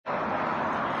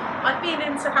I've been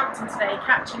in Southampton today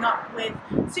catching up with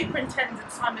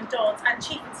Superintendent Simon Dodds and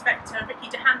Chief Inspector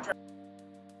Ricky DeHandra.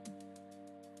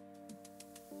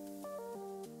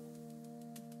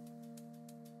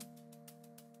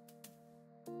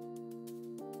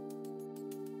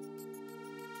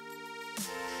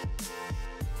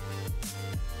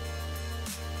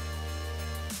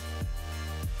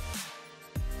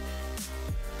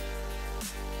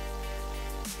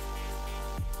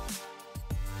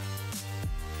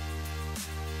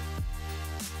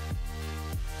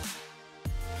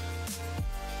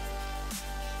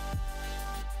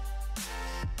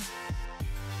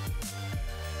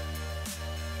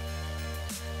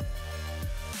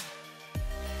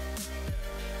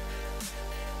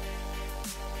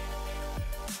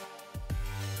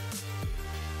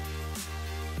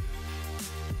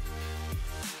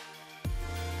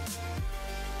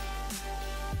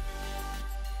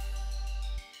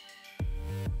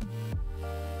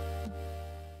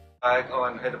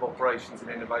 I'm Head of Operations and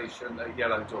Innovation at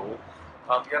Yellow Door.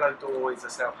 Yellow Door is a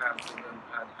Southampton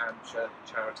and Hampshire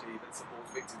charity that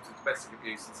supports victims of domestic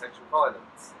abuse and sexual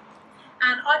violence.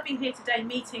 And I've been here today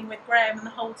meeting with Graham and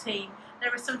the whole team.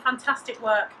 There is some fantastic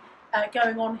work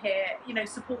going on here, you know,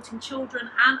 supporting children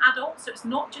and adults, so it's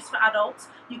not just for adults.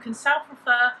 You can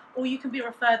self-refer, or you can be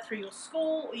referred through your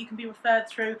school, or you can be referred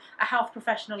through a health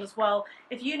professional as well.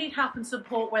 If you need help and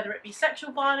support, whether it be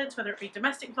sexual violence, whether it be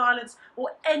domestic violence, or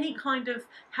any kind of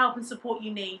help and support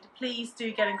you need, please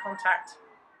do get in contact.